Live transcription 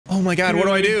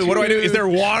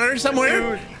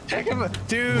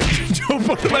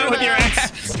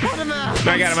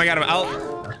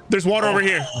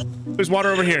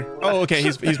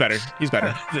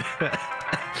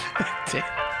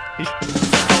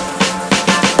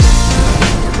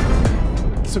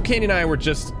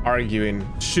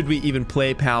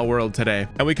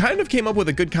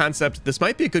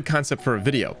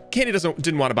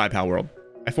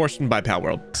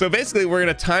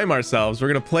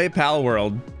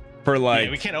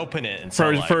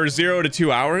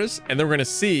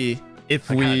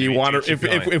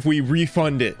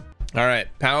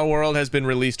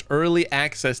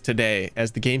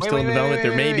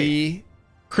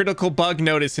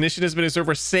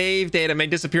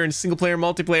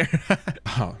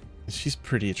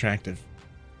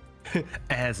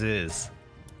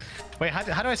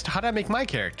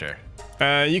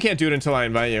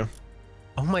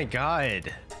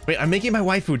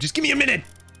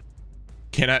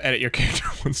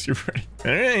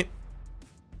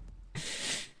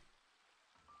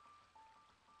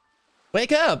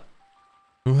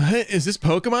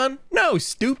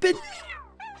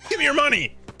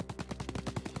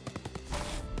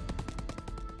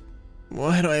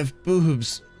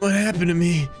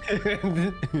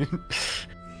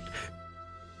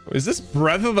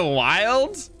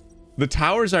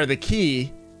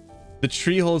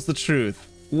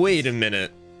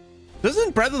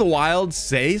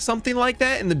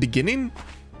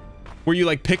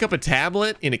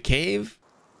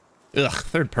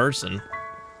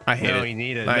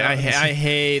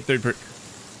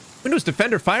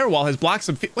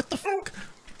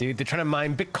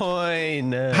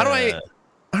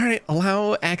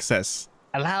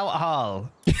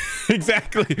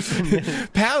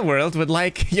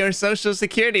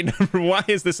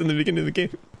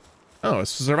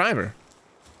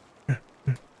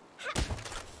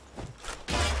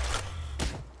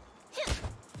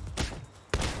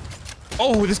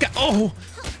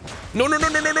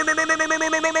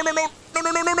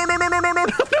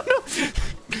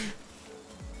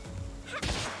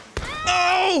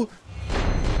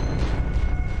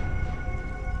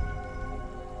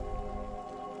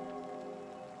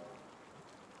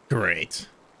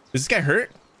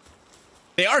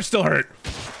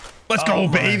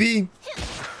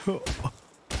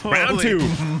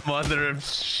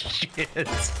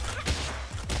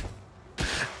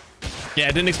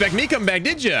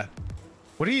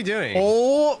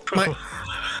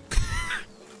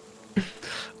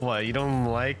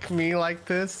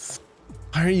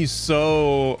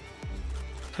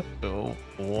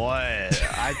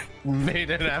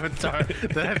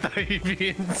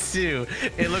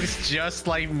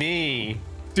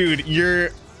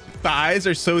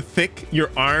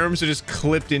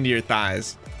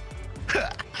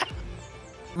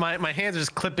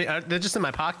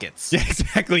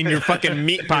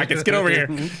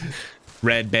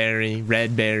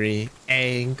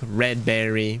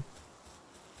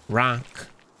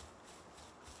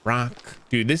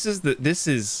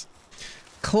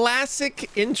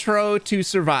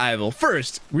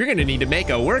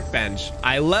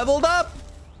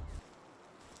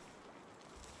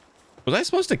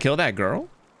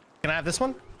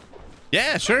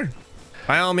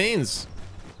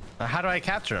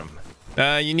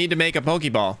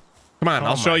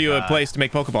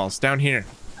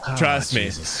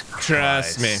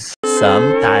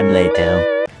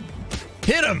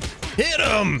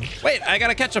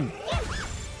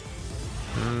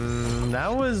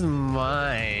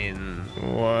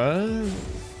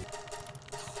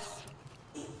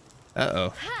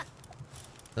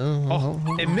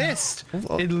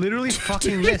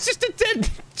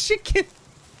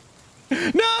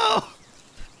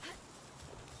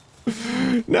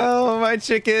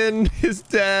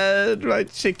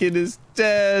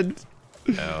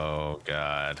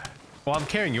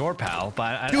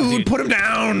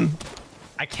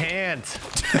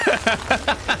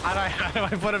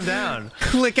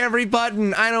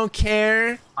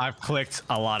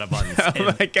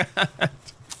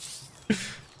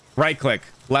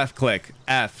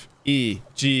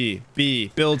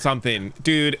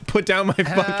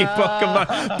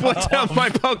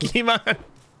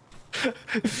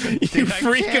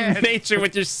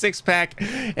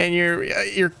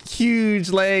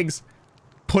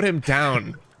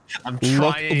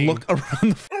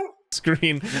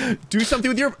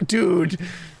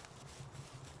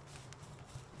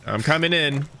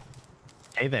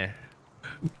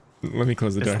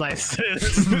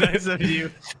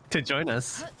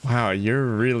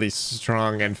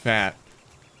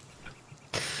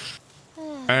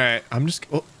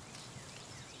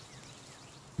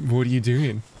What are you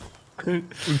doing?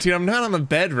 Dude, I'm not on the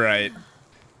bed right.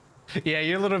 Yeah,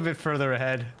 you're a little bit further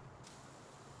ahead.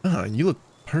 Oh, you look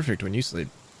perfect when you sleep.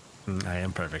 I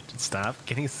am perfect. Stop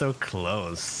getting so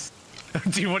close.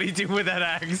 Dude, what are you doing with that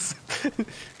axe?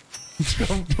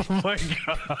 Oh my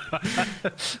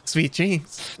god. Sweet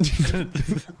dreams.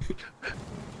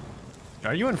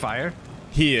 Are you on fire?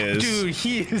 He is. Dude,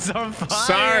 he is on fire.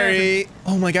 Sorry.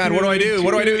 Oh my god, what do I do?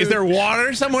 What do I do? Is there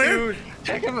water somewhere? Dude,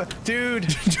 take him. Dude.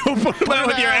 Don't put him out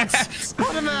with your ass.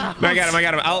 Put him out. No, I got him. I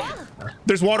got him.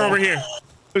 There's water over here.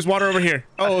 There's water over here.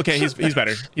 Oh, okay. He's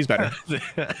better. He's better.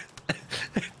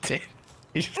 Dude,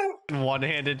 he's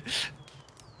one-handed.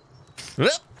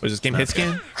 Was this game hit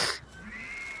scan?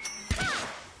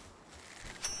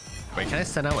 Wait, can I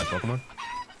send out my Pokemon?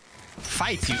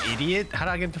 Fight, you idiot! How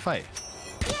do I get him to fight?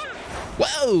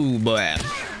 Whoa, boy.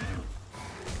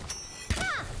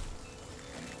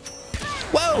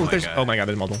 Whoa! Oh my god,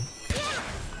 there's multiple.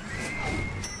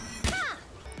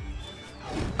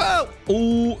 Oh!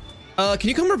 Ooh. Can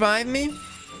you come revive me?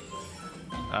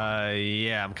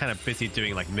 Yeah, I'm kind of busy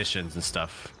doing like missions and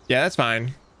stuff. Yeah, that's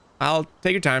fine. I'll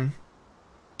take your time.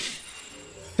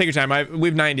 Take your time. We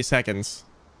have 90 seconds.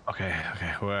 Okay,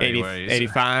 okay. Where are 80, you? Where are you?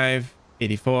 85,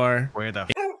 84, Where the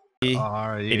 80,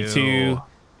 are you? 82,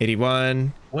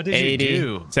 81, What did 80. you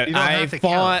do? So You don't I have to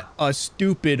fought a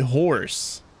stupid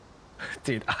horse.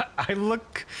 Dude, I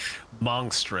look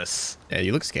monstrous. Yeah,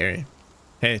 you look scary.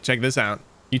 Hey, check this out.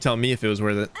 You tell me if it was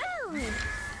worth it.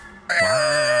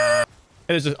 Wow.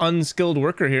 There's an unskilled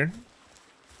worker here.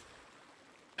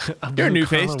 You're a new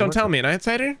face. Don't tell me, an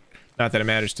outsider? Not that it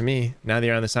matters to me. Now that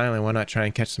you're on this island, why not try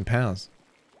and catch some pals?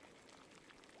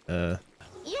 I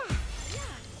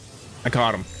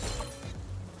caught him.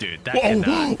 Dude, that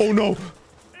cannot. Oh no.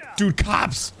 Dude,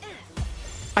 cops.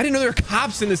 I didn't know there were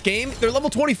cops in this game. They're level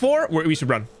 24. We should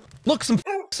run. Look, some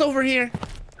f***s over here.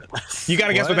 You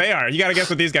gotta guess what they are. You gotta guess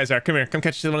what these guys are. Come here. Come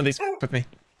catch one of these with me.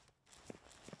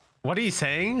 What are you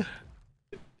saying?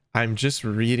 I'm just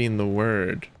reading the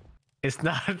word. It's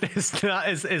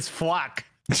flock.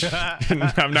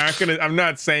 I'm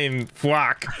not saying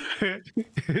flock.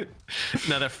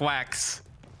 Another flax.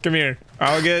 Come here.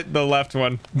 I'll get the left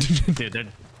one. Dude, they're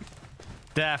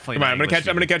definitely. Come on, I'm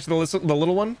gonna catch the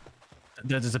little one.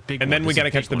 There's a big and one. then we gotta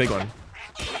catch the big one.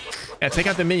 Yeah, take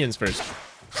out the minions first.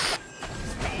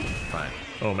 Fine.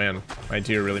 Oh man, my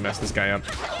deer really messed this guy up.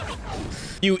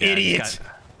 You idiot!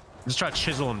 Just try to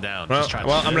chisel him down. Well,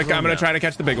 I'm gonna try to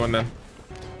catch the big one then.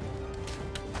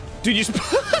 Dude, you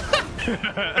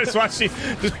I just watched you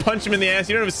just punch him in the ass.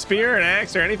 You don't have a spear, an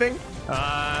axe, or anything?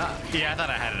 Yeah, I thought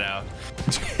I had it out.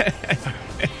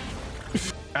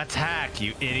 Attack,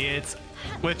 you idiots.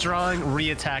 Withdrawing,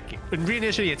 re-attack,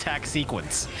 reinitiate attack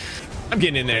sequence. I'm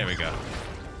getting in there. There we go.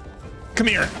 Come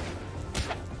here.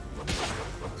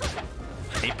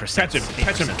 8%. Catch him,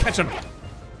 catch him, catch him.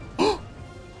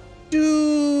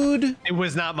 Dude. It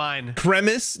was not mine.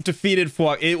 Cremis defeated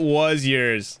Flock. It was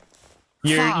yours.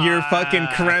 Your fucking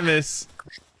Cremis.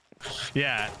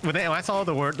 Yeah, when I saw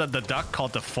the duck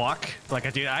called the flock,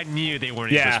 like dude, I knew they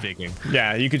weren't English speaking.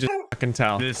 Yeah, you could just fucking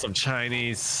tell. There's some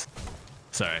Chinese.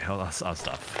 Sorry, hold on, I'll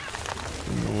stop.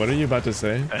 What are you about to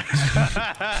say?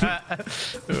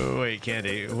 Oh, wait,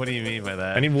 Candy, what do you mean by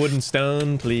that? I need wood and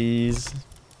stone, please.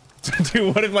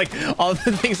 Dude, what if like all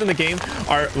the things in the game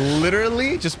are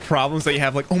literally just problems that you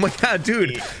have? Like, oh my god,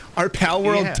 dude, our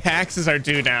Palworld taxes are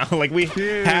due now. Like we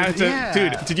have to.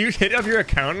 Dude, did you hit up your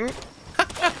accountant?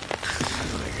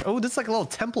 Oh, there's like a little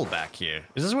temple back here.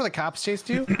 Is this where the cops chased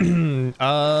you?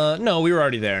 No, we were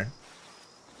already there.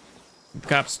 The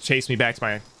cops chased me back to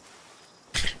my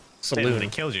saloon. They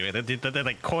killed you. They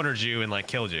like cornered you and like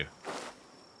killed you.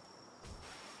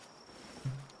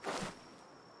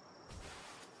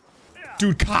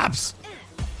 Dude, cops!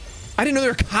 I didn't know there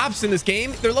were cops in this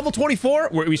game. They're level 24.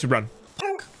 We should run.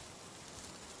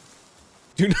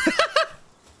 Dude,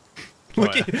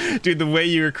 look at, dude, the way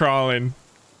you were crawling.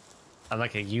 I'm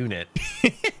like a unit.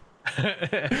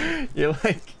 You're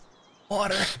like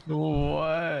water.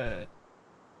 What?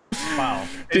 Wow.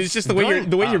 Dude, it's just the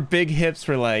way your big hips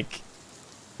were like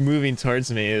moving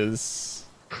towards me is,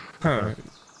 huh?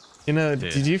 You know,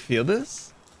 dude. Did you feel this?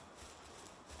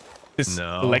 This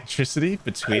electricity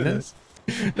between us?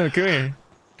 No, come here.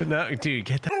 No, dude,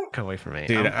 get the f away from me.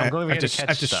 Dude, I'm going I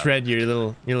have to shred your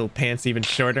little pants even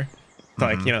shorter. To,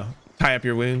 like, you know, tie up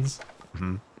your wounds.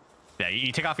 Yeah,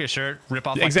 you take off your shirt, rip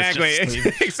off like exactly,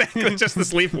 exactly, just the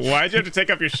sleeve. Why'd you have to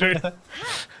take off your shirt? Damn.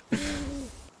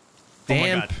 Oh my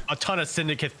god, a ton of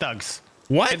syndicate thugs.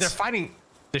 What? And they're fighting.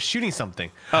 They're shooting something.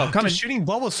 Oh, come on. They're shooting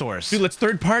Bulbasaurs. Dude, let's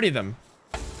third party them.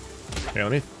 Here,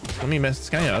 let me mess this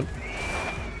guy up.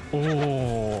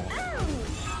 Oh.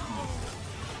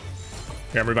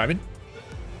 Here, I'm reviving.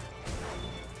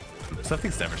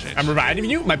 Something's never changed. I'm reviving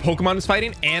you. My Pokemon is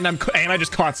fighting, and I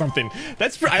just caught something.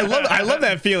 I love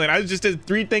that feeling. I just did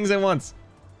 3 things at once.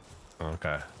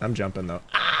 Okay. I'm jumping though.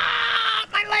 Ah,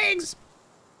 my legs.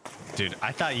 Dude,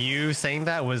 I thought you saying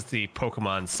that was the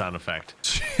Pokemon sound effect.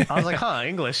 I was like, huh,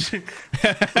 English. Okay.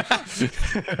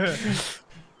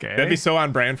 That'd be so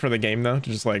on brand for the game though. To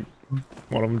just like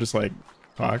one of them just like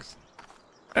talks.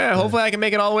 Yeah, hopefully I can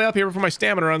make it all the way up here before my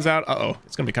stamina runs out. Uh-oh,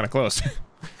 it's gonna be kind of close.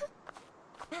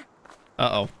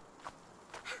 Uh-oh.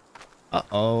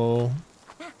 Uh-oh.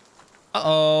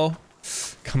 Uh-oh.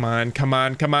 Come on, come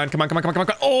on, come on, come on, come on, come on, come on,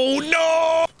 come on. Oh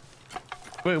no!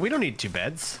 Wait, we don't need 2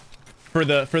 beds. For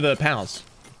the pals.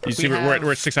 You see,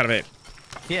 we're at 6 out of 8.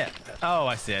 Yeah. Oh,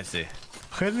 I see, I see.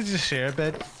 Couldn't we just share a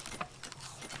bed?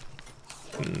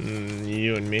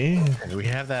 You and me? We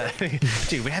have that.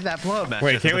 Dude, we have that blow up match.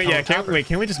 Wait, can't we? Yeah, can't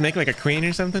we just make like a queen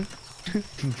or something?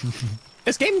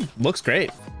 This game looks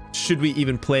great. Should we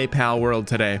even play Palworld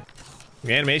today?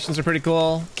 The animations are pretty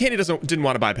cool. Candy didn't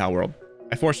want to buy Palworld.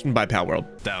 I forced him to buy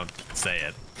Palworld. Don't say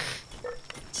it.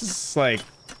 This is like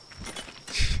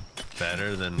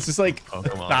Better than this is like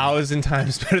Pokemon. 1,000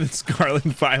 times better than Scarlet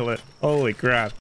and Violet. Holy crap.